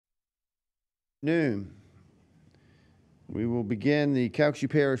Noon. We will begin the Calcasieu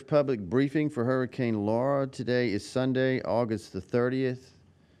Parish public briefing for Hurricane Laura. Today is Sunday, August the 30th,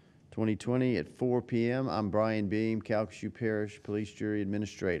 2020 at 4 p.m. I'm Brian Beam, Calcasieu Parish Police Jury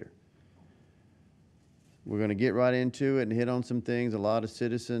Administrator. We're going to get right into it and hit on some things a lot of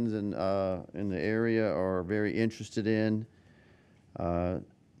citizens in the area are very interested in.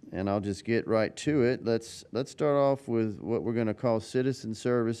 And I'll just get right to it. Let's start off with what we're going to call citizen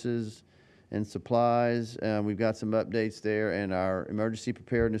services and supplies. We've got some updates there, and our emergency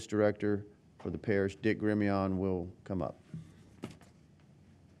preparedness director for the parish, Dick Grimion, will come up.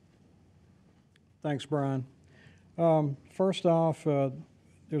 Thanks, Brian. First off,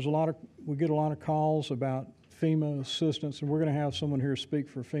 we get a lot of calls about FEMA assistance, and we're going to have someone here speak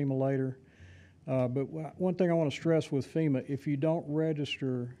for FEMA later. But one thing I want to stress with FEMA, if you don't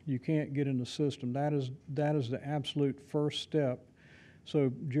register, you can't get in the system. That is the absolute first step.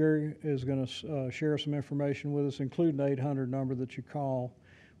 So Jerry is going to share some information with us, including the 800 number that you call.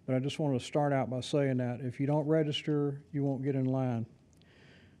 But I just want to start out by saying that if you don't register, you won't get in line.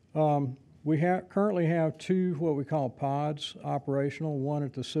 We currently have two what we call pods operational, one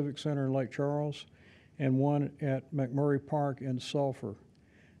at the Civic Center in Lake Charles and one at McMurray Park in Sulphur.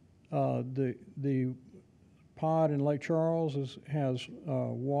 The pod in Lake Charles has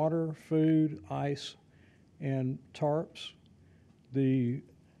water, food, ice, and tarps. The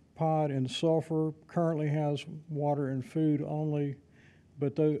pod in Sulphur currently has water and food only,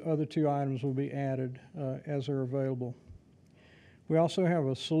 but the other two items will be added as they're available. We also have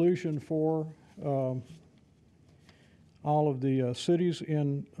a solution for all of the cities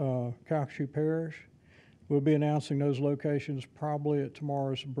in Calcasieu Parish. We'll be announcing those locations probably at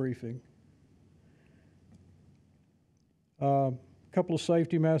tomorrow's briefing. A couple of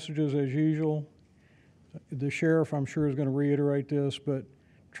safety messages as usual. The sheriff, I'm sure, is going to reiterate this, but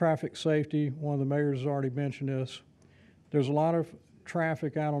traffic safety, one of the mayors has already mentioned this. There's a lot of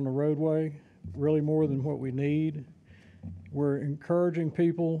traffic out on the roadway, really more than what we need. We're encouraging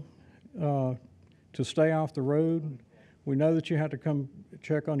people to stay off the road. We know that you have to come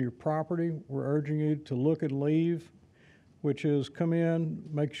check on your property. We're urging you to look and leave, which is come in,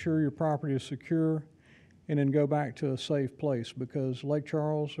 make sure your property is secure, and then go back to a safe place, because Lake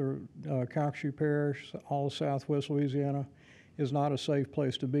Charles or Calcasieu Parish, all of Southwest Louisiana, is not a safe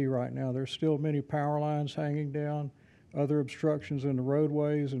place to be right now. There's still many power lines hanging down, other obstructions in the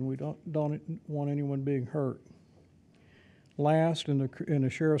roadways, and we don't want anyone being hurt. Last, and the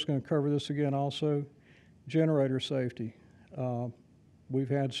sheriff's going to cover this again also, generator safety. We've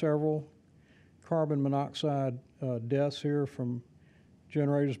had several carbon monoxide deaths here from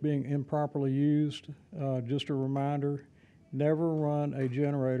generators being improperly used. Just a reminder, never run a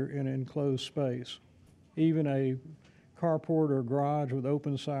generator in an enclosed space. Even a carport or garage with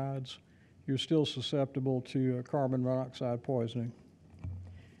open sides, you're still susceptible to carbon monoxide poisoning.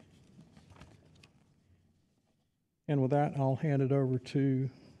 And with that, I'll hand it over to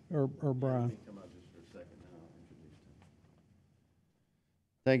Brian.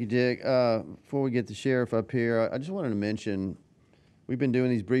 Thank you, Dick. Before we get the sheriff up here, I just wanted to mention we've been doing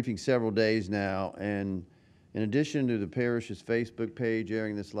these briefings several days now, and in addition to the parish's Facebook page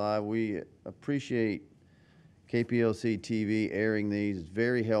airing this live, we appreciate KPLC TV airing these. It's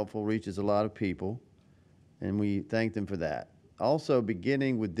very helpful, reaches a lot of people, and we thank them for that. Also,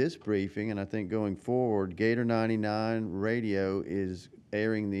 beginning with this briefing, and I think going forward, Gator 99 Radio is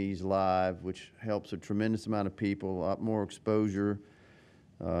airing these live, which helps a tremendous amount of people, a lot more exposure.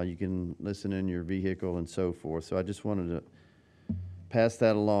 You can listen in your vehicle and so forth. So I just wanted to pass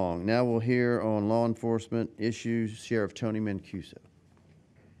that along. Now we'll hear on law enforcement issues, Sheriff Tony Mancuso.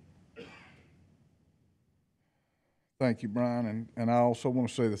 Thank you, Brian, and I also want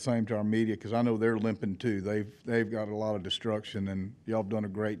to say the same to our media, because I know they're limping too. They've got a lot of destruction, and y'all have done a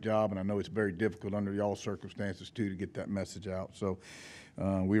great job, and I know it's very difficult under y'all circumstances too to get that message out. So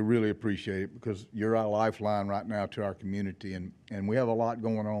we really appreciate it, because you're our lifeline right now to our community, and we have a lot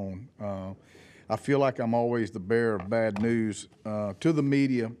going on. I feel like I'm always the bearer of bad news. To the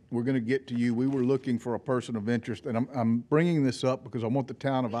media, we're going to get to you. We were looking for a person of interest, and I'm bringing this up because I want the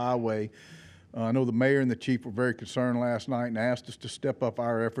town of Ioway. I know the mayor and the chief were very concerned last night and asked us to step up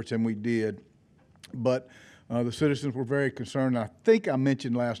our efforts, and we did. But the citizens were very concerned. I think I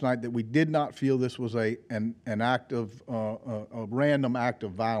mentioned last night that we did not feel this was an act of a random act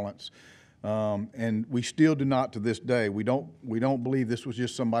of violence, and we still do not to this day. We don't believe this was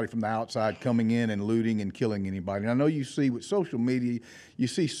just somebody from the outside coming in and looting and killing anybody. And I know you see with social media, you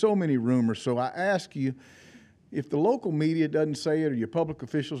see so many rumors. So I ask you, if the local media doesn't say it or your public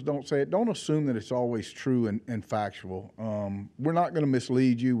officials don't say it, don't assume that it's always true and factual. We're not going to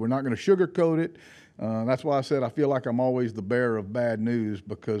mislead you. We're not going to sugarcoat it. That's why I said I feel like I'm always the bearer of bad news,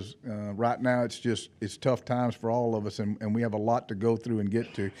 because right now it's tough times for all of us, and we have a lot to go through and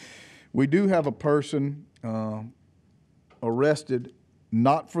get to. We do have a person arrested,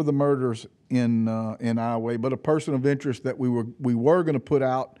 not for the murders in Iowa, but a person of interest that we were going to put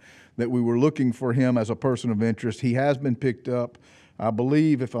out, that we were looking for him as a person of interest. He has been picked up, I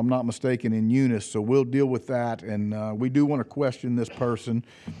believe, if I'm not mistaken, in Eunice, so we'll deal with that. And we do want to question this person.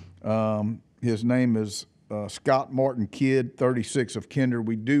 His name is Scott Martin Kidd, 36, of Kinder.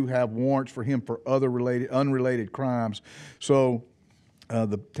 We do have warrants for him for other unrelated crimes. So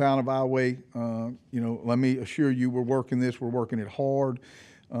the town of Iowa, let me assure you, we're working it hard.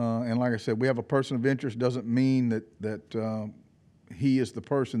 And like I said, we have a person of interest. Doesn't mean that he is the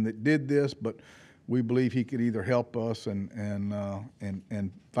person that did this, but we believe he could either help us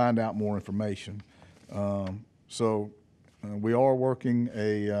and find out more information. We are working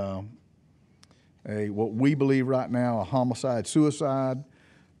what we believe right now, a homicide-suicide.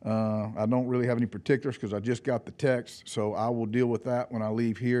 I don't really have any particulars because I just got the text, so I will deal with that when I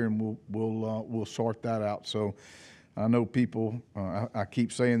leave here, and we'll sort that out. So I know people, I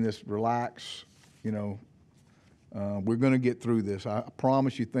keep saying this, relax, we're going to get through this. I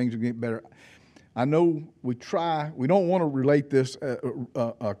promise you things will get better. I know we don't want to relate this,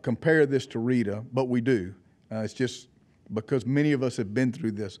 compare this to Rita, but we do. It's just because many of us have been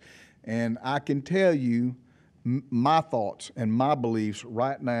through this. And I can tell you my thoughts and my beliefs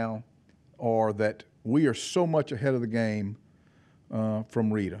right now are that we are so much ahead of the game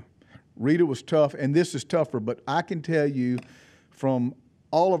from Rita. Rita was tough, and this is tougher, but I can tell you from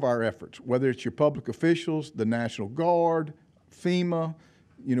all of our efforts, whether it's your public officials, the National Guard, FEMA,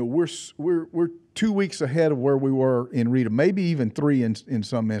 we're 2 weeks ahead of where we were in Rita, maybe even 3 in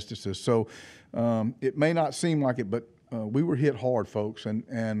some instances. So it may not seem like it, but we were hit hard, folks,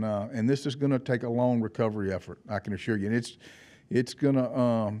 and this is going to take a long recovery effort, I can assure you. And it's going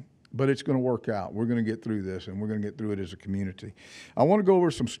to, but it's going to work out. We're going to get through this, and we're going to get through it as a community. I want to go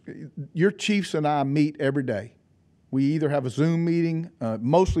over your chiefs and I meet every day. We either have a Zoom meeting.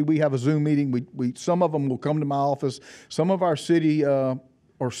 Mostly we have a Zoom meeting. Some of them will come to my office. Some of our city are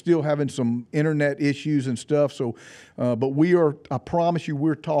still having some internet issues and stuff. So, but I promise you,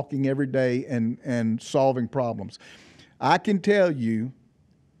 we're talking every day and solving problems. I can tell you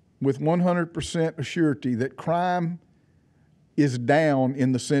with 100% assurity that crime is down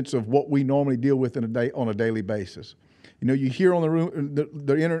in the sense of what we normally deal with on a daily basis. You hear on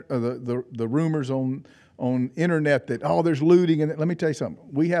the rumors on internet that, there's looting. And let me tell you something.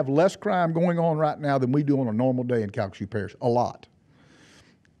 We have less crime going on right now than we do on a normal day in Calcasieu Parish. A lot.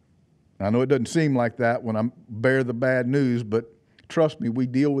 I know it doesn't seem like that when I bear the bad news, but trust me, we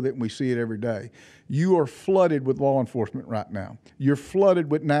deal with it and we see it every day. You are flooded with law enforcement right now. You're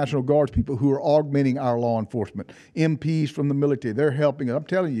flooded with National Guards people who are augmenting our law enforcement. MPs from the military, they're helping. I'm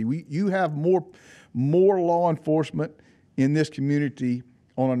telling you, you have more law enforcement in this community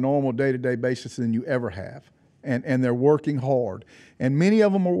on a normal day-to-day basis than you ever have. And they're working hard. And many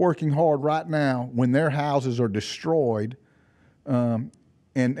of them are working hard right now when their houses are destroyed and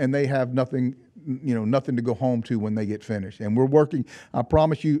they have nothing to go home to when they get finished. And we're working, I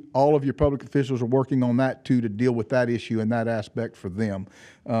promise you, all of your public officials are working on that too, to deal with that issue and that aspect for them.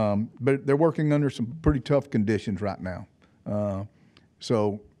 But they're working under some pretty tough conditions right now.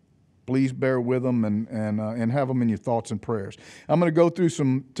 So please bear with them and have them in your thoughts and prayers. I'm going to go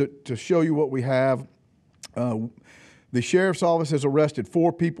through to show you what we have. The Sheriff's Office has arrested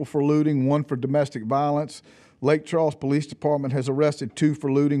 4 people for looting, 1 for domestic violence. Lake Charles Police Department has arrested 2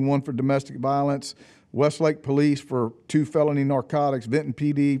 for looting, 1 for domestic violence. Westlake Police for 2 felony narcotics. Vinton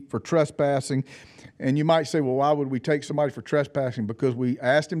PD for trespassing. And you might say, well, why would we take somebody for trespassing? Because we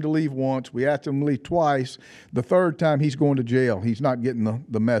asked him to leave once. We asked him to leave twice. The 3rd time, he's going to jail. He's not getting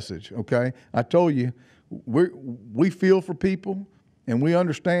the message, okay? I told you, we feel for people, and we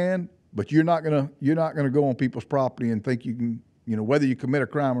understand, but you're not gonna go on people's property and think you can, whether you commit a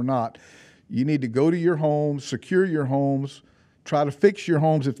crime or not. You need to go to your homes, secure your homes, try to fix your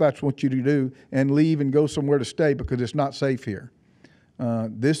homes if that's what you do, and leave and go somewhere to stay because it's not safe here.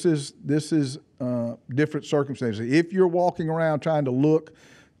 This is different circumstances. If you're walking around trying to look,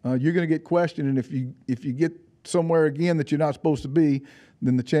 you're going to get questioned, and if you get somewhere again that you're not supposed to be,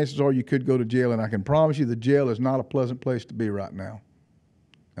 then the chances are you could go to jail. And I can promise you, the jail is not a pleasant place to be right now.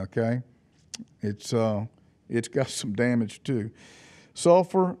 Okay, it's got some damage too.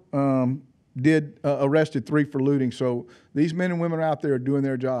 Sulphur, arrested 3 for looting. So these men and women out there are doing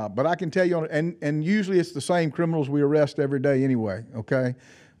their job. But I can tell you, and usually it's the same criminals we arrest every day anyway, okay?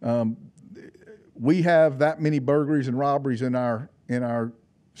 We have that many burglaries and robberies in our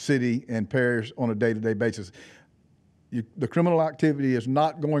city and parish on a day-to-day basis. The criminal activity is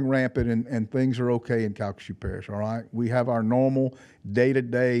not going rampant, and things are okay in Calcasieu Parish, all right? We have our normal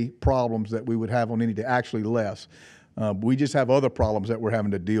day-to-day problems that we would have on any day, actually less. We just have other problems that we're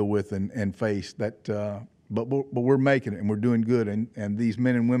having to deal with and face that, but we're making it and we're doing good, and these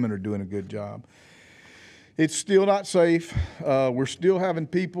men and women are doing a good job. It's still not safe. We're still having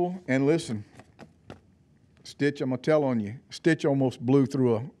people, and listen, Stitch, I'm gonna tell on you, Stitch almost blew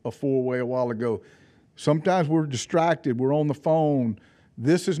through a four-way a while ago. Sometimes we're distracted, we're on the phone.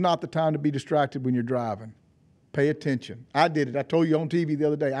 This is not the time to be distracted when you're driving. Pay attention. I did it. I told you on TV the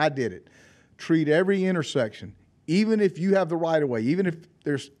other day, I did it. Treat every intersection, even if you have the right of way, even if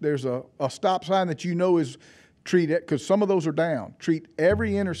there's a stop sign that you know is, treat it, because some of those are down. Treat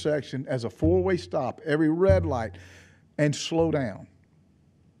every intersection as a four-way stop, every red light, and slow down.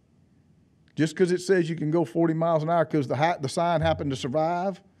 Just because it says you can go 40 miles an hour because the sign happened to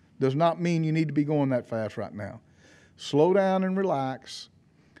survive does not mean you need to be going that fast right now. Slow down and relax.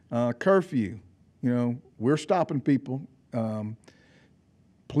 Curfew, we're stopping people.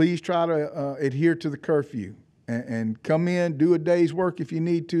 Please try to adhere to the curfew and come in, do a day's work if you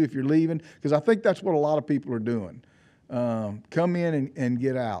need to, if you're leaving, because I think that's what a lot of people are doing. Come in and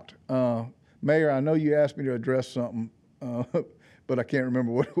get out. Mayor, I know you asked me to address something, but I can't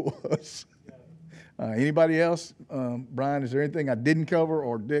remember what it was. Anybody else? Brian, is there anything I didn't cover,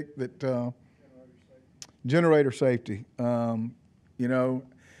 or Dick, that generator safety? We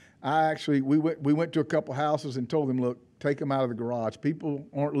went to a couple houses and told them, look, take them out of the garage. People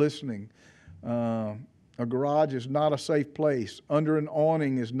aren't listening. A garage is not a safe place. Under an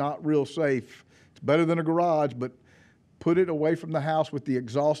awning is not real safe. It's better than a garage, but put it away from the house with the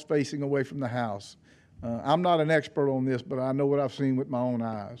exhaust facing away from the house. I'm not an expert on this, but I know what I've seen with my own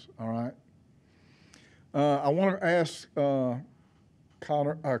eyes, all right? I want to ask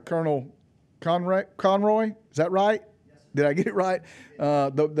Colonel Conroy, is that right? Yes. Did I get it right?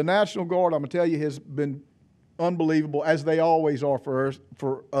 The National Guard, I'm going to tell you, has been unbelievable, as they always are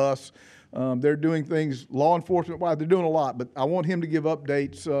for us. They're doing things law enforcement-wise. They're doing a lot, but I want him to give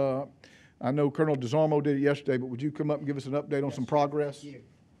updates. I know Colonel DeSarmo did it yesterday, but would you come up and give us an update on some progress? Thank you.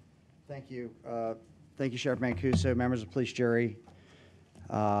 Thank you. Thank you, Sheriff Mancuso, members of the police jury,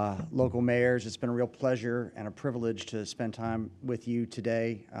 local mayors. It's been a real pleasure and a privilege to spend time with you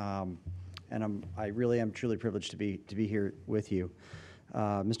today, and I really am truly privileged to be here with you.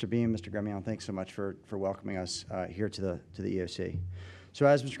 Mr. Beam, Mr. Gremion, thanks so much for welcoming us here to the EOC. So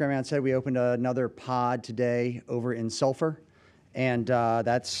as Mr. Gremion said, we opened another pod today over in Sulphur, and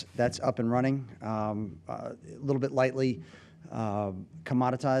that's up and running. A little bit lightly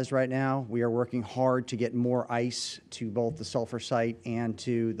commoditized right now. We are working hard to get more ice to both the Sulphur site and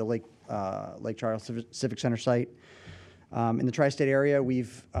to the Lake Charles Civic Center site. In the tri-state area,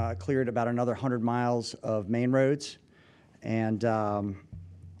 we've cleared about another 100 miles of main roads, and I'm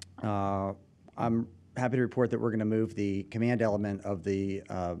happy to report that we're going to move the command element of the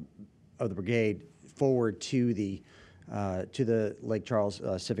brigade forward to the Lake Charles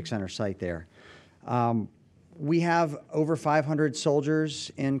Civic Center site there. We have over 500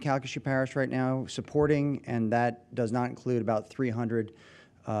 soldiers in Calcasieu Parish right now supporting, and that does not include about 300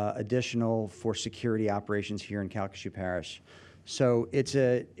 additional for security operations here in Calcasieu Parish. So it's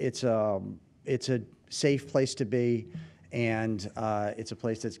a safe place to be, and it's a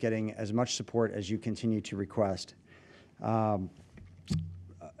place that's getting as much support as you continue to request.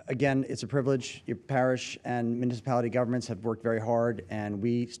 Again, it's a privilege. Your parish and municipality governments have worked very hard, and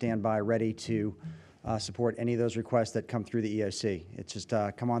we stand by ready to support any of those requests that come through the EOC. It's just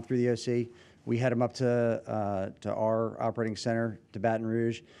come on through the EOC. We head them up to our operating center, to Baton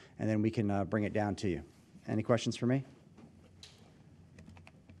Rouge, and then we can bring it down to you. Any questions for me?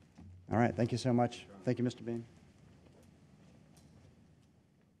 All right, thank you so much. Thank you, Mr. Bean.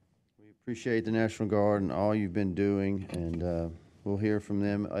 We appreciate the National Guard and all you've been doing, and we'll hear from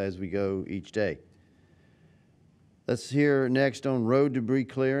them as we go each day. Let's hear next on road debris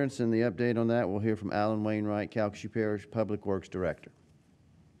clearance, and the update on that, we'll hear from Alan Wainwright, Calcasieu Parish Public Works Director.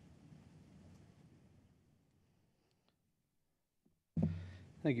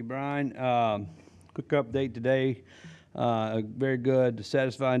 Thank you, Brian. Quick update today. A very good,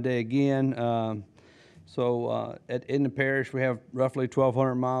 satisfying day again. In the parish, we have roughly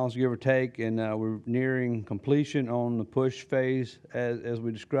 1,200 miles, give or take, and we're nearing completion on the push phase, as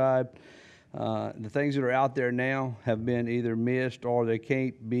we described. The things that are out there now have been either missed or they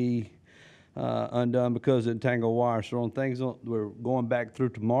can't be undone because of entangled wire. So on things, we're going back through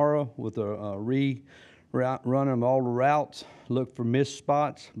tomorrow with a running of all the routes, look for missed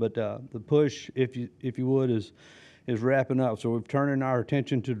spots. But the push, if you would, is wrapping up. So we're turning our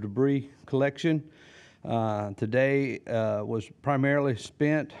attention to debris collection. Today was primarily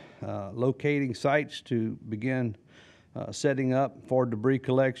spent locating sites to begin setting up for debris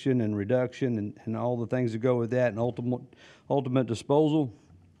collection and reduction and all the things that go with that, and ultimate disposal.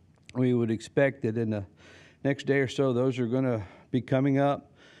 We would expect that in the next day or so, those are going to be coming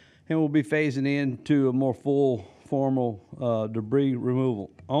up, and we'll be phasing into a more full, formal debris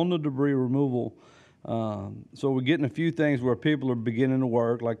removal. On the debris removal, so we're getting a few things where people are beginning to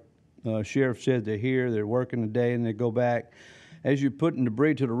work, like Sheriff said, they're here, they're working a day, and they go back. As you're putting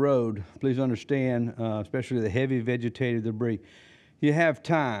debris to the road, please understand, especially the heavy vegetated debris, you have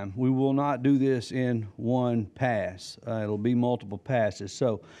time. We will not do this in one pass. It'll be multiple passes.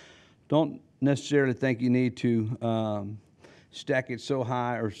 So don't necessarily think you need to stack it so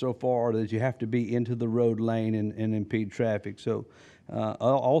high or so far that you have to be into the road lane and impede traffic. So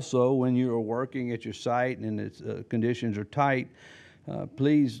also, when you're working at your site and its conditions are tight,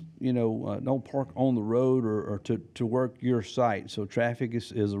 please, don't park on the road or to work your site. So traffic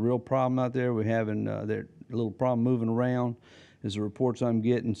is a real problem out there. We're having a little problem moving around, is the reports I'm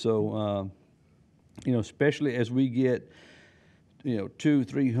getting. So, especially as we get,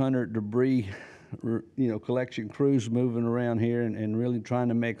 200-300 debris, collection crews moving around here and really trying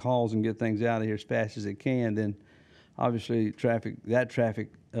to make hauls and get things out of here as fast as it can, then obviously traffic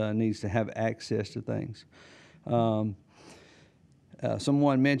needs to have access to things.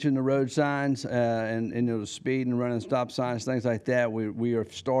 Someone mentioned the road signs and the speed and running stop signs, things like that. We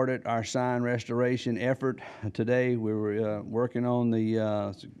have started our sign restoration effort today. We were working on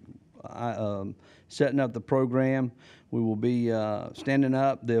the setting up the program. We will be standing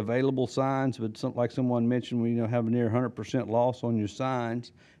up the available signs, but like someone mentioned, we have a near 100% loss on your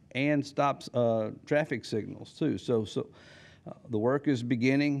signs and stops traffic signals too. So the work is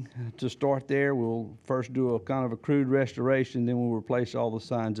beginning to start there. We'll first do a kind of a crude restoration, then we'll replace all the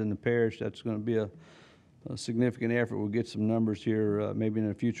signs in the parish. That's going to be a significant effort. We'll get some numbers here maybe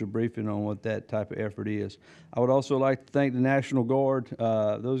in a future briefing on what that type of effort is. I would also like to thank the National Guard.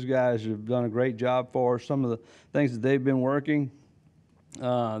 Those guys have done a great job for us. Some of the things that they've been working,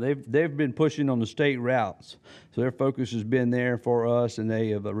 they've been pushing on the state routes. So their focus has been there for us, and they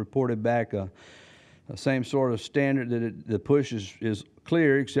have reported back the same sort of standard that the push is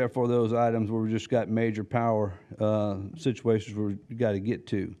clear, except for those items where we just got major power situations where we got to get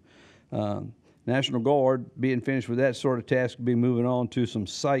to. National Guard, being finished with that sort of task, will be moving on to some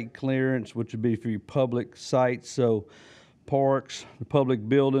site clearance, which would be for your public sites. So parks, the public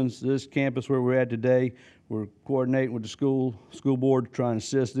buildings, this campus where we're at today, we're coordinating with the school board to try and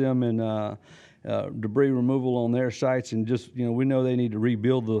assist them in debris removal on their sites. And just, we know they need to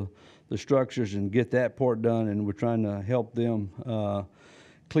rebuild the structures and get that part done, and we're trying to help them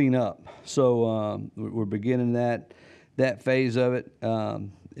clean up. So we're beginning that phase of it.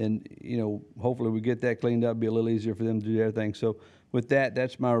 And hopefully we get that cleaned up, be a little easier for them to do everything. So with that,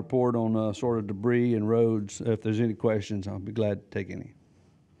 that's my report on sort of debris and roads. If there's any questions, I'll be glad to take any.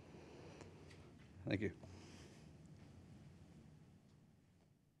 Thank you.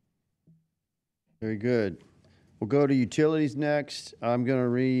 Very good. We'll go to utilities next. I'm going to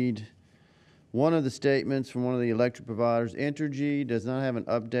read one of the statements from one of the electric providers. Entergy does not have an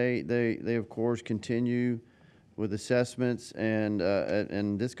update. They of course continue with assessments,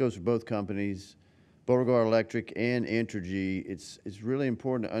 and this goes for both companies, Beauregard Electric and Entergy. It's really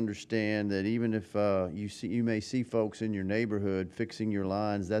important to understand that even if you may see folks in your neighborhood fixing your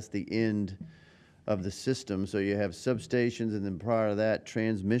lines, that's the end of the system. So you have substations, and then prior to that,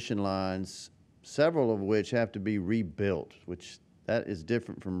 transmission lines, several of which have to be rebuilt, which that is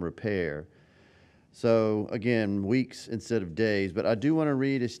different from repair. So again, weeks instead of days. But I do want to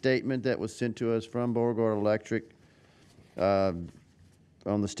read a statement that was sent to us from Beauregard Electric on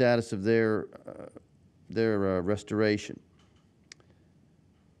the status of their restoration.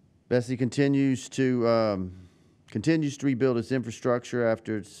 Bessie continues to rebuild its infrastructure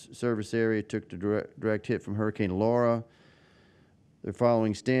after its service area took the direct hit from Hurricane Laura. They're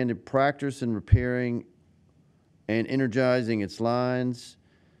following standard practice in repairing and energizing its lines.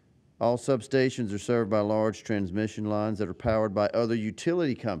 All substations are served by large transmission lines that are powered by other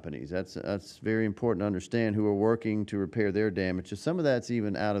utility companies. That's very important to understand, who are working to repair their damages. Some of that's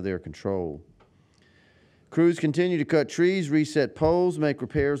even out of their control. Crews continue to cut trees, reset poles, make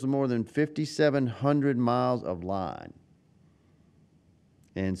repairs of more than 5,700 miles of line.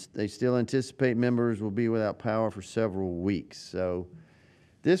 And they still anticipate members will be without power for several weeks. So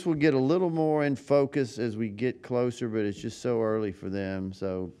This will get a little more in focus as we get closer, but it's just so early for them.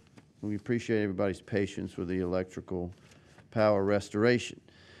 So we appreciate everybody's patience with the electrical power restoration.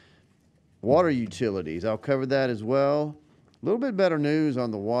 Water utilities, I'll cover that as well. A little bit better news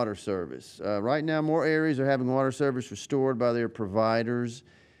on the water service. Right now, more areas are having water service restored by their providers.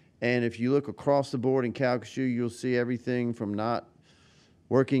 And if you look across the board in Calcasieu, you'll see everything from not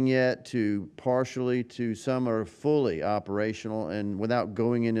working yet to partially to some are fully operational. And without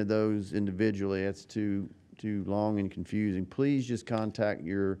going into those individually, that's too long and confusing. Please just contact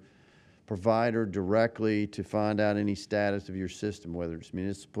your provider directly to find out any status of your system, whether it's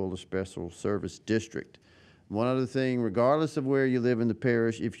municipal or special service district. One other thing, regardless of where you live in the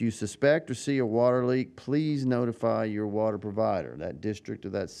parish, if you suspect or see a water leak, please notify your water provider, that district or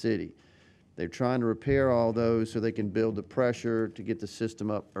that city. They're trying to repair all those so they can build the pressure to get the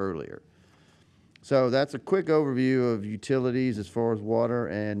system up earlier. So that's a quick overview of utilities as far as water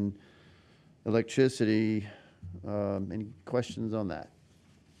and electricity. Any questions on that?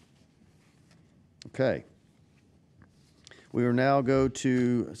 Okay. We will now go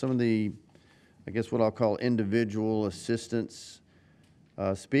to some of the, I guess what I'll call individual assistance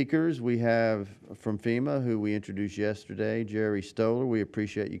speakers. We have from FEMA, who we introduced yesterday, Jerry Stoller. We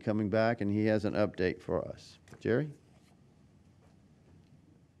appreciate you coming back, and he has an update for us. Jerry?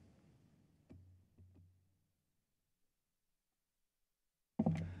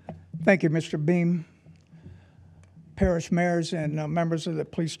 Thank you, Mr. Beam. Parish mayors and members of the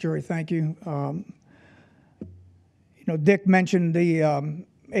police jury, thank you. Dick mentioned the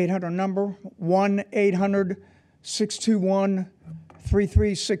 800 number,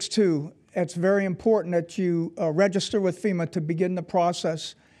 1-800-621-3362. It's very important that you register with FEMA to begin the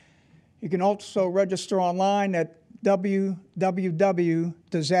process. You can also register online at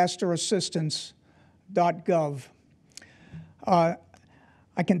www.disasterassistance.gov. I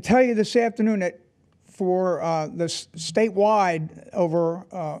can tell you this afternoon that for the statewide,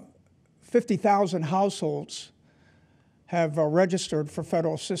 over 50,000 households have registered for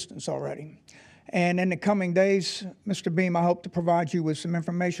federal assistance already. And in the coming days, Mr. Beam, I hope to provide you with some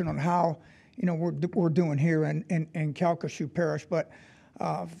information on how we're doing here in Calcasieu Parish. But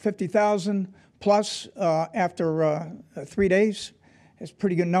 50,000 plus after 3 days is a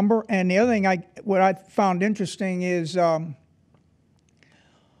pretty good number. And the other thing what I found interesting is over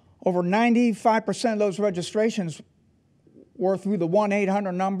 95% of those registrations were through the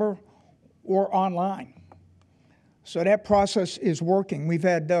 1-800 number or online. So that process is working. We've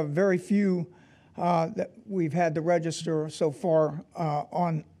had very few that we've had to register so far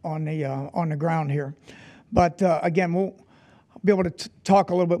on the ground here. But again, we'll be able to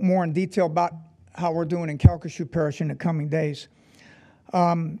talk a little bit more in detail about how we're doing in Calcasieu Parish in the coming days.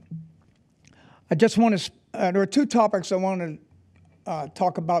 I just want to, there are two topics I want to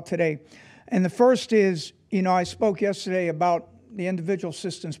talk about today. And the first is, I spoke yesterday about the individual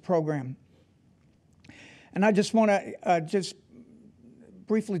assistance program. And I just want to just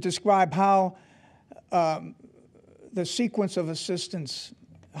briefly describe how the sequence of assistance,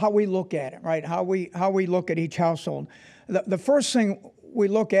 how we look at it, right? How we look at each household. The first thing we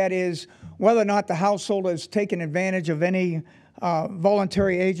look at is whether or not the household has taken advantage of any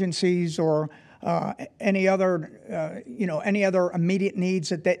voluntary agencies or any other immediate needs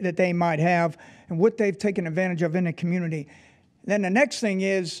that they might have, and what they've taken advantage of in the community. Then the next thing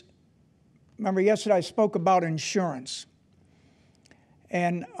is, remember yesterday I spoke about insurance.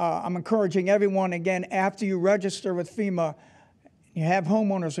 And I'm encouraging everyone, again, after you register with FEMA, you have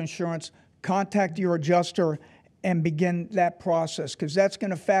homeowners insurance, contact your adjuster and begin that process, because that's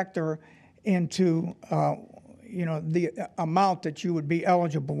going to factor into the amount that you would be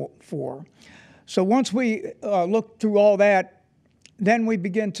eligible for. So once we look through all that, then we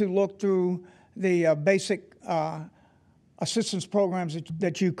begin to look through the basic assistance programs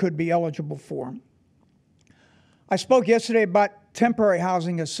that you could be eligible for. I spoke yesterday about temporary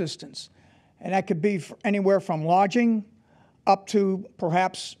housing assistance, and that could be anywhere from lodging up to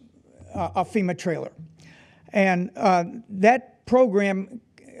perhaps a FEMA trailer. And that program,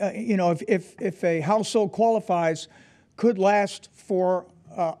 if a household qualifies, could last for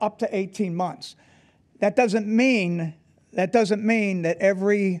up to 18 months. That doesn't mean that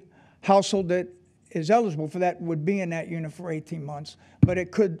every household that is eligible for that would be in that unit for 18 months, but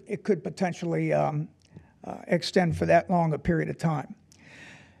it could potentially extend for that long a period of time.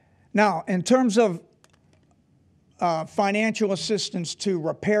 Now, in terms of financial assistance to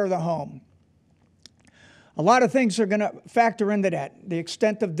repair the home, a lot of things are going to factor into that. The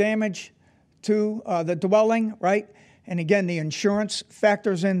extent of damage to the dwelling, right? And again, the insurance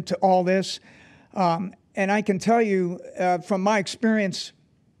factors into all this. And I can tell you from my experience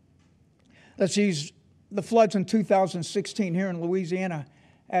Let's use the floods in 2016 here in Louisiana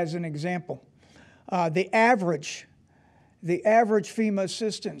as an example. The average FEMA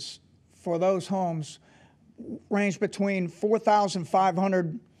assistance for those homes ranged between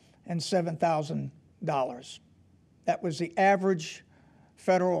 $4,500 and $7,000. That was the average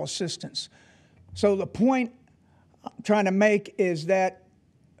federal assistance. So the point I'm trying to make is that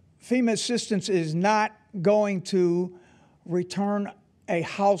FEMA assistance is not going to return a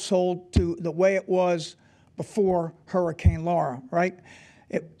household to the way it was before Hurricane Laura, right?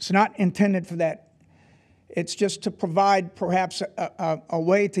 It's not intended for that. It's just to provide perhaps a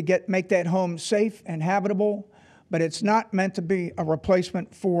way to make that home safe and habitable, but it's not meant to be a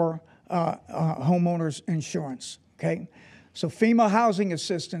replacement for homeowners insurance, okay? So FEMA housing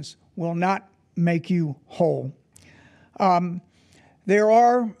assistance will not make you whole. There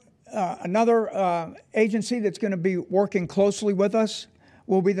are another agency that's going to be working closely with us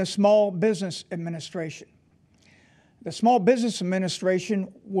will be the Small Business Administration. The Small Business Administration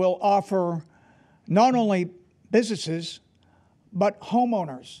will offer not only businesses, but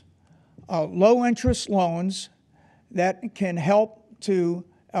homeowners, low-interest loans that can help to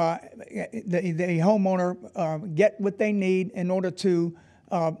the homeowner get what they need in order to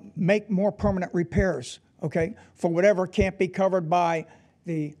make more permanent repairs, okay, for whatever can't be covered by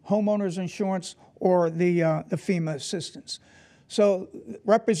the homeowner's insurance or the FEMA assistance. So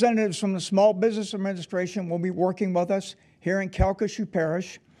representatives from the Small Business Administration will be working with us here in Calcasieu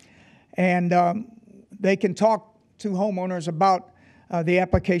Parish, and they can talk to homeowners about the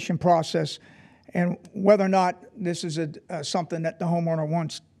application process and whether or not this is something that the homeowner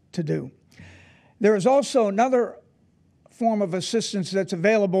wants to do. There is also another form of assistance that's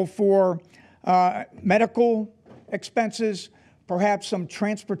available for medical expenses, perhaps some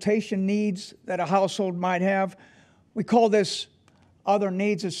transportation needs that a household might have. We call this other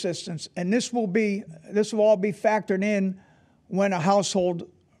needs assistance, and this will all be factored in when a household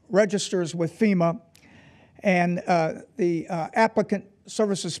registers with FEMA, and the applicant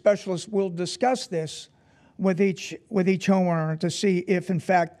services specialist will discuss this with each homeowner to see if in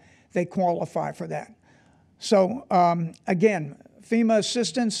fact they qualify for that. So again, FEMA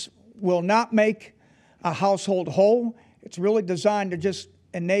assistance will not make a household whole. It's really designed to just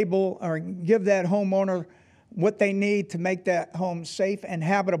enable or give that homeowner what they need to make that home safe and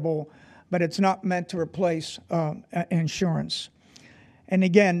habitable, but it's not meant to replace insurance. And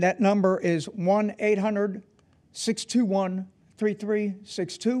again, that number is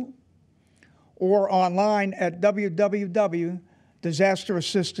 1-800-621-3362 or online at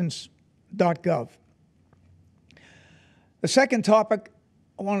www.disasterassistance.gov. The second topic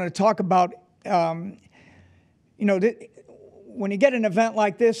I wanted to talk about, when you get an event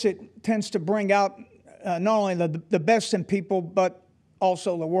like this, it tends to bring out not only the best in people, but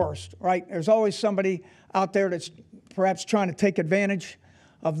also the worst, right? There's always somebody out there that's perhaps trying to take advantage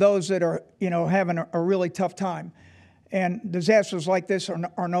of those that are, having a really tough time. And disasters like this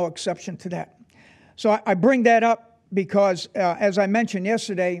are no exception to that. So I bring that up because, as I mentioned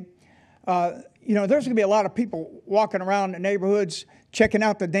yesterday, there's going to be a lot of people walking around the neighborhoods, checking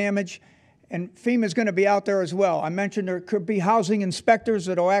out the damage, and FEMA's going to be out there as well. I mentioned there could be housing inspectors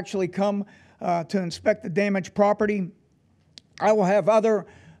that will actually come to inspect the damaged property. I will have other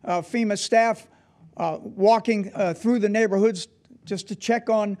FEMA staff walking through the neighborhoods just to check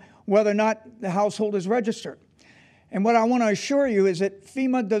on whether or not the household is registered. And what I want to assure you is that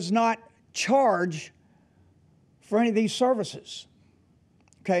FEMA does not charge for any of these services,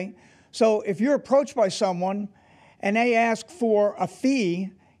 okay? So if you're approached by someone and they ask for a fee,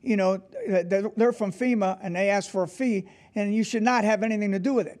 they're from FEMA and they ask for a fee, and you should not have anything to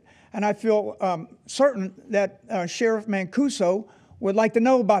do with it. And I feel certain that Sheriff Mancuso would like to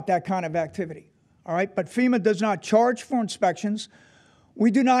know about that kind of activity, all right? But FEMA does not charge for inspections.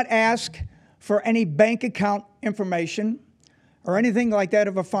 We do not ask for any bank account information or anything like that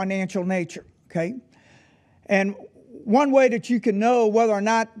of a financial nature, okay? And one way that you can know whether or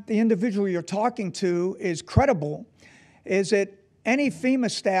not the individual you're talking to is credible is that any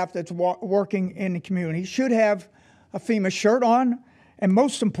FEMA staff that's working in the community should have a FEMA shirt on, and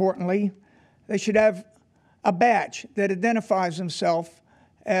most importantly, they should have a badge that identifies themselves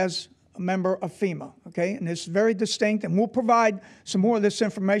as a member of FEMA, okay? And it's very distinct, and we'll provide some more of this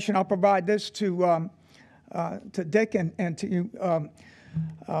information. I'll provide this to Dick and to you,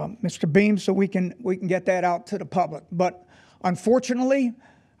 Mr. Beam, so we can get that out to the public. But unfortunately,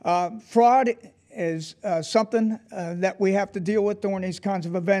 fraud is something that we have to deal with during these kinds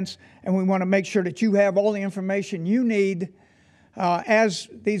of events, and we want to make sure that you have all the information you need as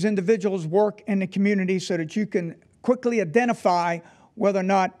these individuals work in the community so that you can quickly identify whether or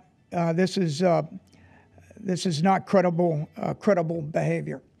not this is not credible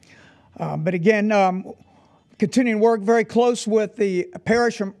behavior. But again, continuing to work very close with the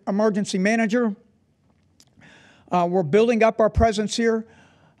parish emergency manager. We're building up our presence here.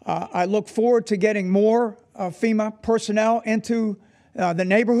 I look forward to getting more FEMA personnel into the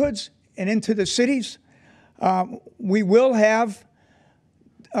neighborhoods and into the cities. We will have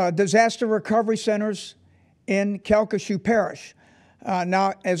disaster recovery centers in Calcasieu Parish.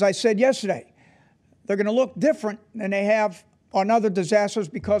 Now, as I said yesterday, they're going to look different than they have on other disasters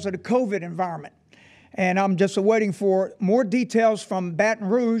because of the COVID environment. And I'm just waiting for more details from Baton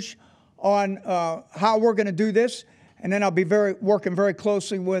Rouge on how we're going to do this. And then I'll be working very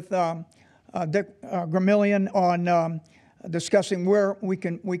closely with Dick Gramillion on discussing where we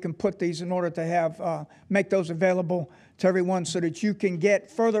can put these in order to have make those available to everyone so that you can get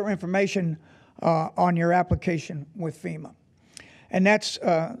further information on your application with FEMA. And that's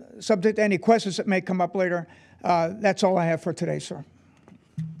subject to any questions that may come up later. That's all I have for today, sir.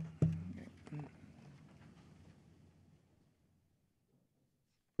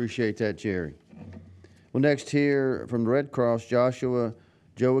 Appreciate that, Jerry. We'll next hear from the Red Cross, Joshua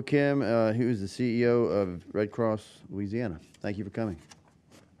Joachim, who is the CEO of Red Cross Louisiana. Thank you for coming.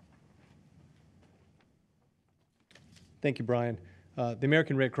 Thank you, Brian. The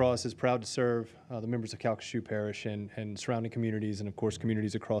American Red Cross is proud to serve the members of Calcasieu Parish and surrounding communities, and of course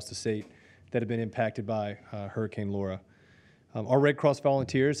communities across the state that have been impacted by Hurricane Laura. Our Red Cross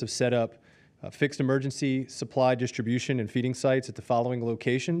volunteers have set up fixed emergency supply distribution and feeding sites at the following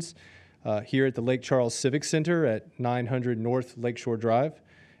locations. Here at the Lake Charles Civic Center at 900 North Lakeshore Drive,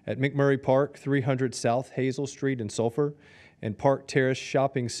 at McMurray Park, 300 South Hazel Street in Sulphur, and Park Terrace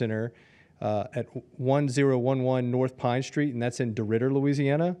Shopping Center at 1011 North Pine Street, and that's in DeRidder,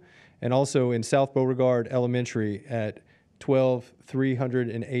 Louisiana, and also in South Beauregard Elementary at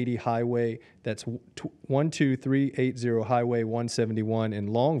 12380 Highway, that's 12380 Highway 171 in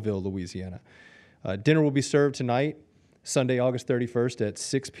Longville, Louisiana. Dinner will be served tonight, Sunday, August 31st at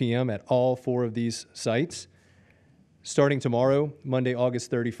 6 p.m. at all 4 of these sites. Starting tomorrow, Monday,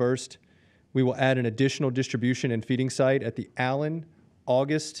 August 31st, we will add an additional distribution and feeding site at the Allen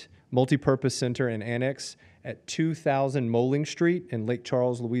August Multipurpose Center and Annex at 2000 Moling Street in Lake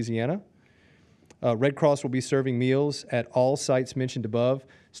Charles, Louisiana. Red Cross will be serving meals at all sites mentioned above,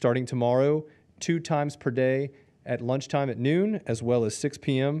 starting tomorrow, 2 times per day at lunchtime at noon, as well as 6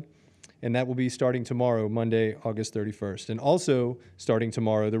 p.m., and that will be starting tomorrow, Monday, August 31st. And also, starting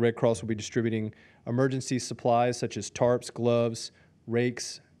tomorrow, the Red Cross will be distributing emergency supplies such as tarps, gloves,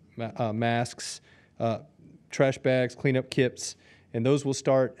 rakes, masks, trash bags, cleanup kits, and those will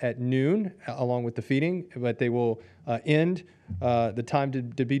start at noon along with the feeding, but they will end the time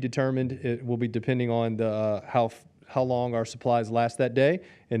to be determined. It will be depending on the how long our supplies last that day,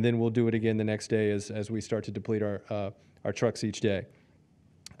 and then we'll do it again the next day as we start to deplete our trucks each day.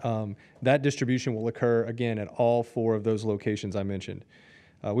 That distribution will occur again at all 4 of those locations I mentioned.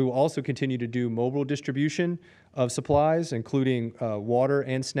 We will also continue to do mobile distribution of supplies, including water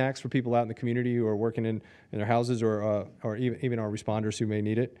and snacks for people out in the community who are working in their houses or even our responders who may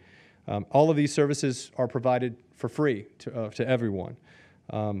need it. All of these services are provided for free to everyone.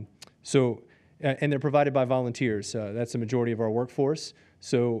 And they're provided by volunteers. That's the majority of our workforce.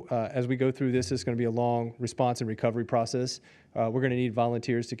 So as we go through this, it's going to be a long response and recovery process. We're going to need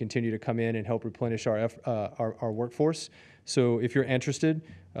volunteers to continue to come in and help replenish our workforce. So if you're interested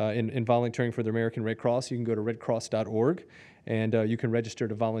in volunteering for the American Red Cross, you can go to redcross.org and you can register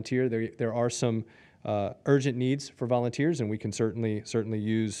to volunteer. There are some urgent needs for volunteers, and we can certainly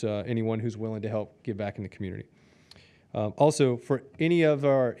use anyone who's willing to help give back in the community. Also, for any of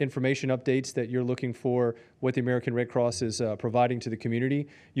our information updates that you're looking for what the American Red Cross is providing to the community,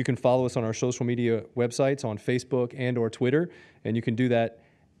 you can follow us on our social media websites on Facebook and or Twitter, and you can do that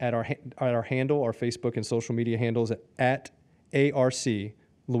at our handle, our Facebook and social media handles at ARC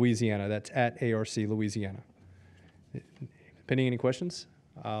Louisiana. That's at ARC Louisiana. Pending any questions,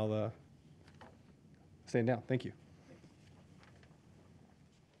 I'll stand down. Thank you.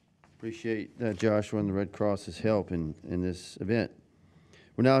 Appreciate Joshua and the Red Cross's help in this event.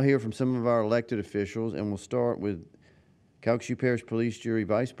 We'll now hear from some of our elected officials, and we'll start with Calcasieu Parish Police Jury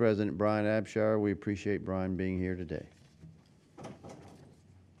Vice President Brian Abshire. We appreciate Brian being here today.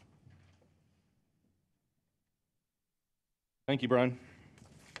 Thank you, Brian.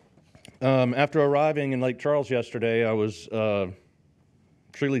 After arriving in Lake Charles yesterday, I was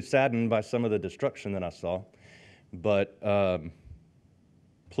truly saddened by some of the destruction that I saw, but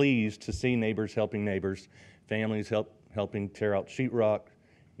pleased to see neighbors helping neighbors, families helping tear out sheetrock,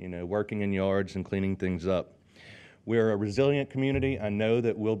 working in yards and cleaning things up. We're a resilient community. I know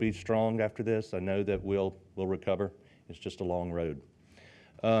that we'll be strong after this. I know that we'll recover. It's just a long road.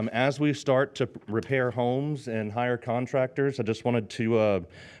 As we start to repair homes and hire contractors, I just wanted to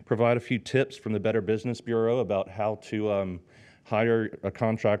provide a few tips from the Better Business Bureau about how to hire a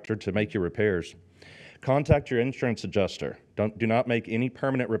contractor to make your repairs. Contact your insurance adjuster. Do not make any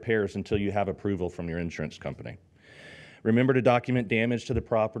permanent repairs until you have approval from your insurance company. Remember to document damage to the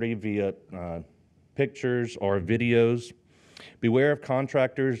property via pictures or videos. Beware of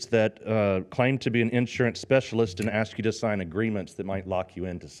contractors that claim to be an insurance specialist and ask you to sign agreements that might lock you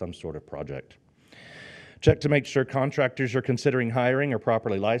into some sort of project. Check to make sure contractors you're considering hiring are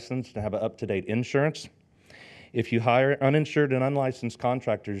properly licensed and have up-to-date insurance. If you hire uninsured and unlicensed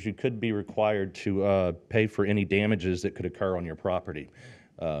contractors, you could be required to pay for any damages that could occur on your property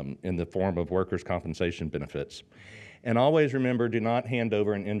in the form of workers' compensation benefits. And always remember, do not hand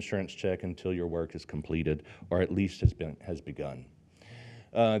over an insurance check until your work is completed or at least has begun.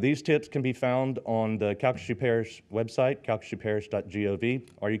 These tips can be found on the Calcasieu Parish website, calcasieuParish.gov,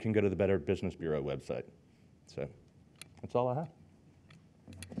 or you can go to the Better Business Bureau website. So that's all I have.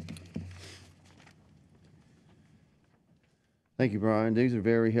 Thank you, Brian. These are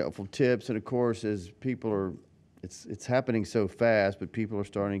very helpful tips. And of course, as people are, it's happening so fast, but people are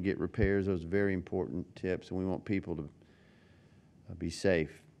starting to get repairs. Those are very important tips, and we want people to be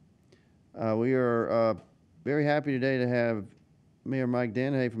safe. We are very happy today to have Mayor Mike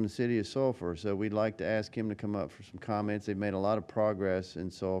Danahay from the city of Sulphur. So we'd like to ask him to come up for some comments. They've made a lot of progress in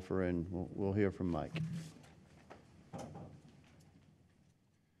Sulphur, and we'll hear from Mike.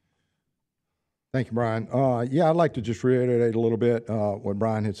 Thank you, Brian. Yeah, I'd like to just reiterate a little bit what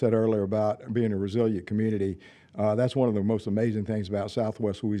Brian had said earlier about being a resilient community. That's one of the most amazing things about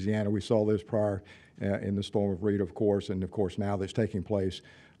Southwest Louisiana. We saw this prior in the storm of Rita, of course, and of course now that's taking place,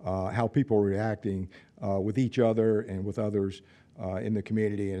 how people are reacting with each other and with others in the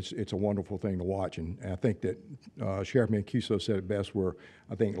community, and it's a wonderful thing to watch. And I think that Sheriff Mancuso said it best, we're,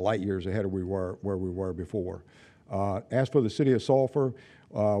 I think, light years ahead of where we were before. As for the city of Sulphur,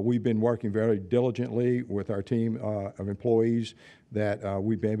 we've been working very diligently with our team of employees that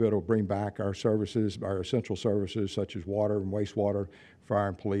we've been able to bring back our services, our essential services such as water and wastewater, fire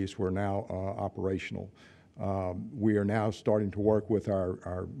and police. We're now operational. We are now starting to work with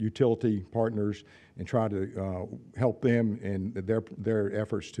our utility partners and try to help them in their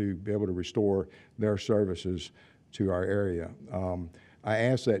efforts to be able to restore their services to our area. I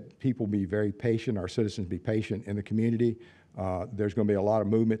ask that people be very patient, our citizens be patient in the community. There's going to be a lot of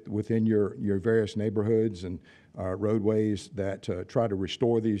movement within your various neighborhoods and roadways that try to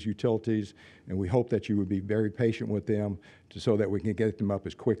restore these utilities, and we hope that you would be very patient with them so that we can get them up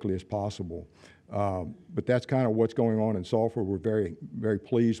as quickly as possible. But that's kind of what's going on in Sulphur. We're very, very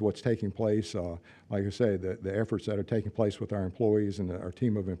pleased what's taking place. Like I say, the efforts that are taking place with our employees and our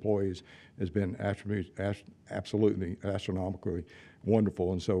team of employees has been absolutely astronomically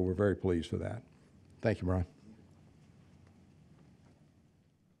wonderful, and so we're very pleased for that. Thank you, Brian.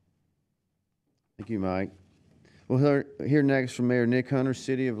 Thank you, Mike. We'll hear next from Mayor Nick Hunter,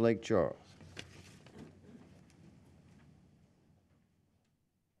 City of Lake Charles.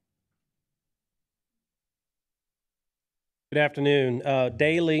 Good afternoon.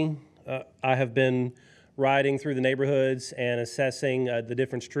 Daily, I have been riding through the neighborhoods and assessing the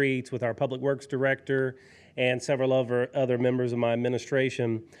different streets with our Public Works Director and several other members of my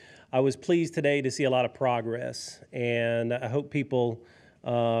administration. I was pleased today to see a lot of progress, and I hope people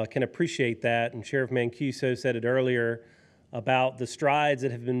can appreciate that. And Sheriff Mancuso said it earlier about the strides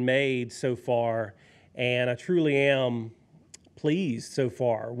that have been made so far, and I truly am pleased so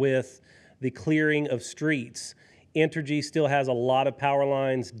far with the clearing of streets. Entergy still has a lot of power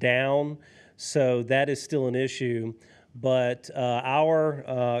lines down, so that is still an issue. But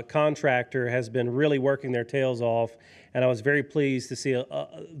our contractor has been really working their tails off, and I was very pleased to see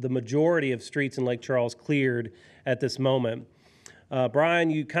the majority of streets in Lake Charles cleared at this moment. Brian,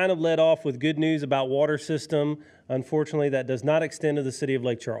 you kind of led off with good news about water system. Unfortunately, that does not extend to the city of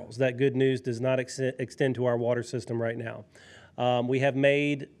Lake Charles. That good news does not extend to our water system right now. We have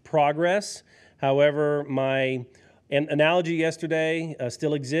made progress. However, my analogy yesterday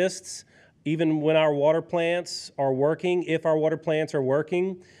still exists. Even when our water plants are working, if our water plants are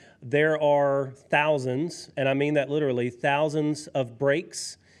working, there are thousands, and I mean that literally, thousands of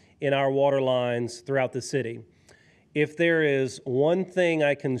breaks in our water lines throughout the city. If there is one thing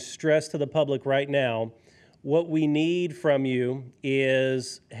I can stress to the public right now, what we need from you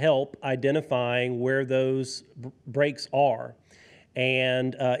is help identifying where those breaks are.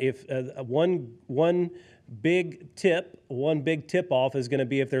 And if one big tip off is going to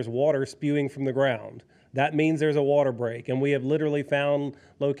be if there's water spewing from the ground. that means there's a water break. And we have literally found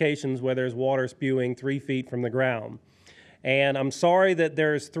locations where there's water spewing 3 feet from the ground. And I'm sorry that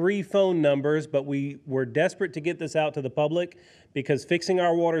there's 3 phone numbers, but we were desperate to get this out to the public because fixing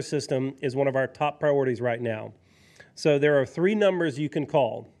our water system is one of our top priorities right now. So there are 3 numbers you can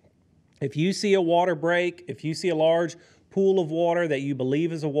call. If you see a water break, if you see a large pool of water that you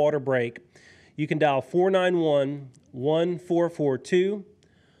believe is a water break, you can dial 491-1442,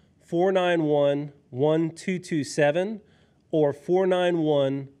 491-1227, or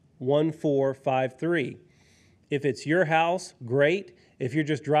 491-1453. If it's your house, great. If you're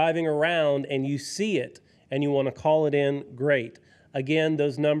just driving around and you see it and you want to call it in, great. Again,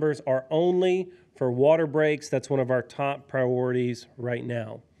 those numbers are only for water breaks. That's one of our top priorities right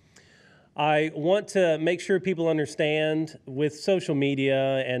now. I want to make sure people understand with social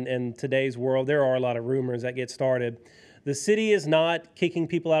media and today's world, there are a lot of rumors that get started. The city is not kicking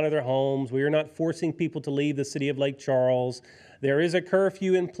people out of their homes. We are not forcing people to leave the city of Lake Charles. There is a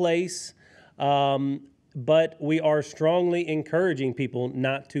curfew in place, but we are strongly encouraging people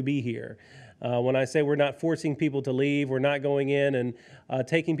not to be here. When I say we're not forcing people to leave, we're not going in and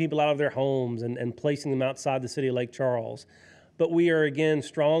taking people out of their homes and placing them outside the city of Lake Charles. But we are, again,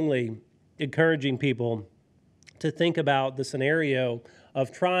 strongly encouraging people to think about the scenario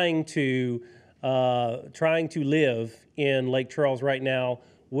of trying to live in Lake Charles right now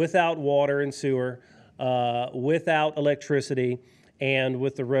without water and sewer, without electricity, and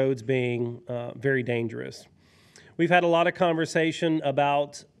with the roads being very dangerous. We've had a lot of conversation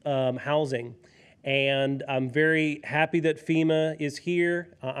about housing, and I'm very happy that FEMA is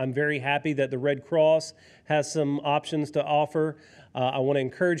here. I'm very happy that the Red Cross has some options to offer. I want to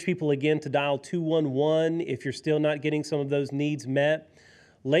encourage people again to dial 211 if you're still not getting some of those needs met.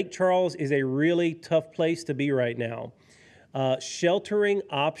 Lake Charles is a really tough place to be right now. Sheltering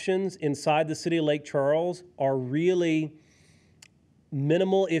options inside the city of Lake Charles are really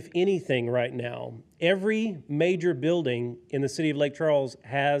minimal, if anything, right now. Every major building in the city of Lake Charles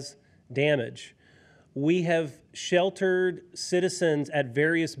has damage. We have sheltered citizens at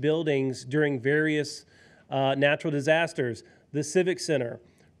various buildings during various natural disasters. The Civic Center,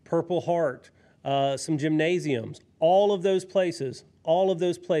 Purple Heart, some gymnasiums, all of those places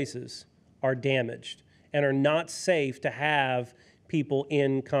are damaged and are not safe to have people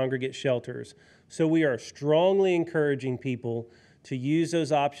in congregate shelters. So we are strongly encouraging people to use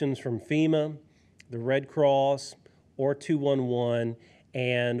those options from FEMA, the Red Cross, or 211,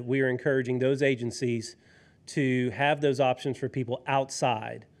 and we are encouraging those agencies to have those options for people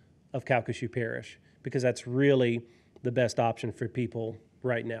outside of Calcasieu Parish, because that's really the best option for people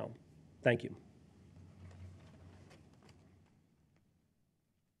right now. Thank you.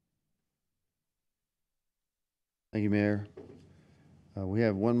 Thank you, Mayor. We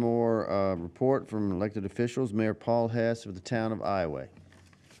have one more report from elected officials. Mayor Paul Hess of the town of Iowa.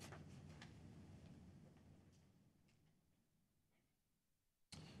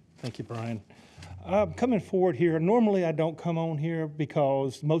 Thank you, Brian. Coming forward here, normally I don't come on here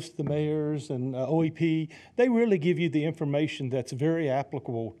because most of the mayors and OEP, they really give you the information that's very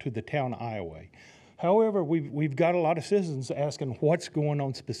applicable to the town of Iowa. However, we've got a lot of citizens asking what's going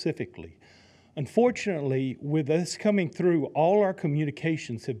on specifically. Unfortunately, with us coming through, all our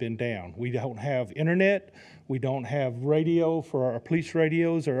communications have been down. We don't have internet, we don't have radio for our police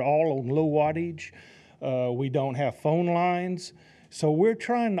radios, are all on low wattage. We don't have phone lines. So we're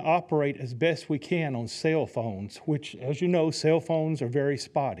trying to operate as best we can on cell phones, which, as you know, cell phones are very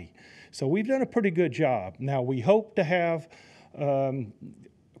spotty. So we've done a pretty good job. Now we hope to have, of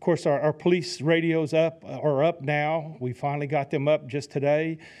course, our police radios are up now. We finally got them up just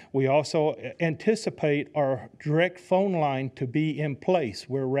today. We also anticipate our direct phone line to be in place.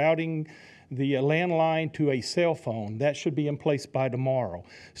 We're routing the landline to a cell phone. That should be in place by tomorrow.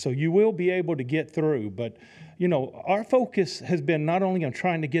 So you will be able to get through. But, you know, our focus has been not only on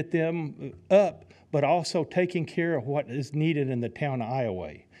trying to get them up, but also taking care of what is needed in the town of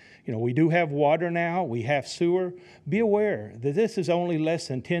Iowa. You know, we do have water now, we have sewer. Be aware that this is only less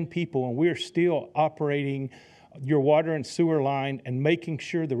than 10 people and we're still operating your water and sewer line and making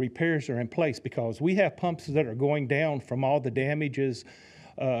sure the repairs are in place, because we have pumps that are going down from all the damages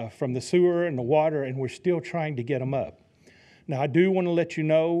from the sewer and the water, and we're still trying to get them up. Now, I do want to let you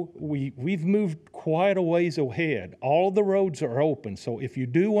know we've moved quite a ways ahead. All the roads are open, so if you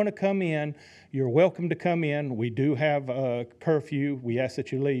do want to come in, you're welcome to come in. We do have a curfew. We ask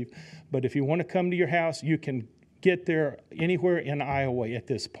that you leave. But if you want to come to your house, you can get there anywhere in Iowa at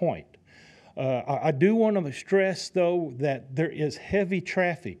this point. I do want to stress, though, that there is heavy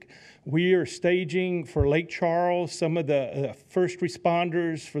traffic. We are staging for Lake Charles some of the first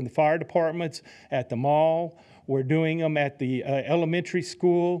responders from the fire departments at the mall. We're doing them at the elementary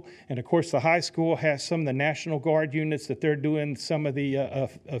school. And of course, the high school has some of the National Guard units that they're doing some of the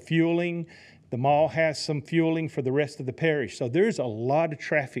fueling. The mall has some fueling for the rest of the parish. So there's a lot of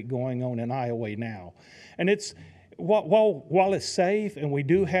traffic going on in Iowa now. And it's, while it's safe, and we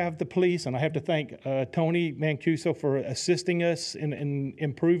do have the police, and I have to thank Tony Mancuso for assisting us in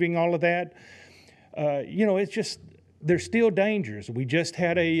improving all of that, you know, it's just, there's still dangers. We just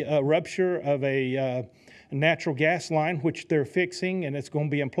had a rupture of a natural gas line, which they're fixing, and it's going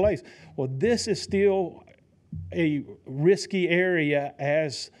to be in place. Well, this is still a risky area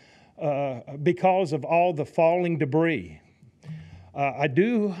as because of all the falling debris. I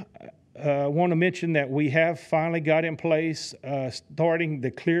do want to mention that we have finally got in place starting to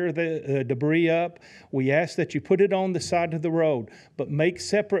clear the debris up. We ask that you put it on the side of the road, but make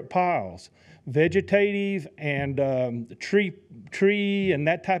separate piles, vegetative and tree and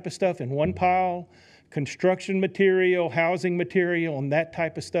that type of stuff in one pile, construction material, housing material, and that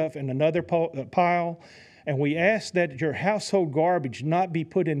type of stuff in another pile. And we ask that your household garbage not be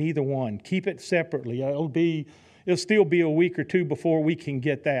put in either one. Keep it separately. It'll still be a week or two before we can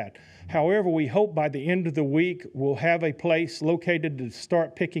get that. However, we hope by the end of the week, we'll have a place located to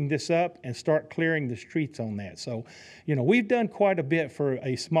start picking this up and start clearing the streets on that. So, you know, we've done quite a bit for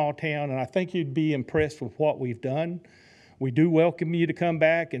a small town, and I think you'd be impressed with what we've done. We do welcome you to come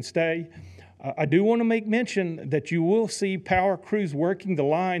back and stay. I do want to make mention that you will see power crews working the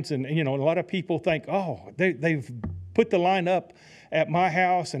lines, and you know, a lot of people think, oh, they've put the line up at my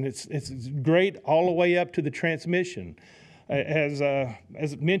house, and it's great all the way up to the transmission.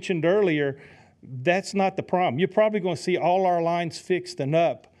 As mentioned earlier, that's not the problem. You're probably going to see all our lines fixed and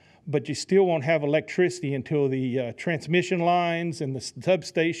up, but you still won't have electricity until the transmission lines and the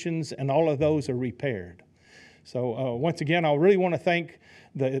substations and all of those are repaired. So once again, I really want to thank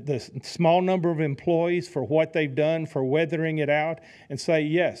the small number of employees for what they've done for weathering it out, and say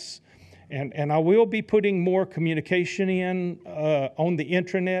yes. And I will be putting more communication in on the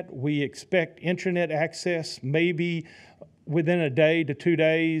intranet. We expect intranet access maybe within a day to 2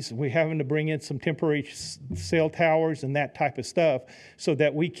 days. We're having to bring in some temporary cell towers and that type of stuff so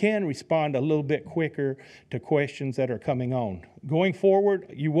that we can respond a little bit quicker to questions that are coming on. Going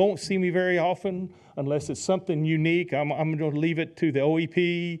forward, you won't see me very often unless it's something unique. I'm going to leave it to the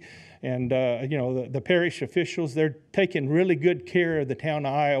OEP and you know, the parish officials. They're taking really good care of the town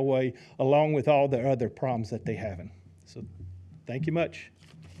of Iowa along with all the other problems that they have. So thank you much.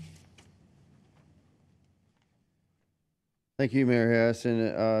 Thank you, Mayor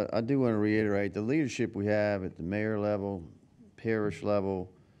Harrison. I do want to reiterate the leadership we have at the mayor level, parish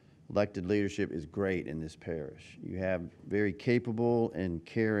level, elected leadership is great in this parish. You have very capable and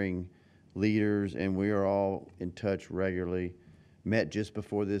caring leaders, and we are all in touch regularly. Met just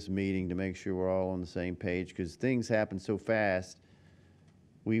before this meeting to make sure we're all on the same page because things happen so fast.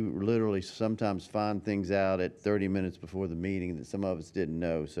 We literally sometimes find things out at 30 minutes before the meeting that some of us didn't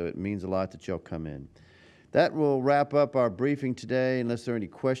know, so it means a lot that y'all come in. That will wrap up our briefing today, unless there are any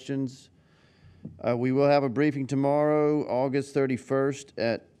questions. We will have a briefing tomorrow, August 31st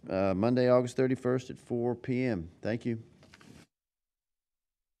at Monday, August 31st at 4 p.m. Thank you.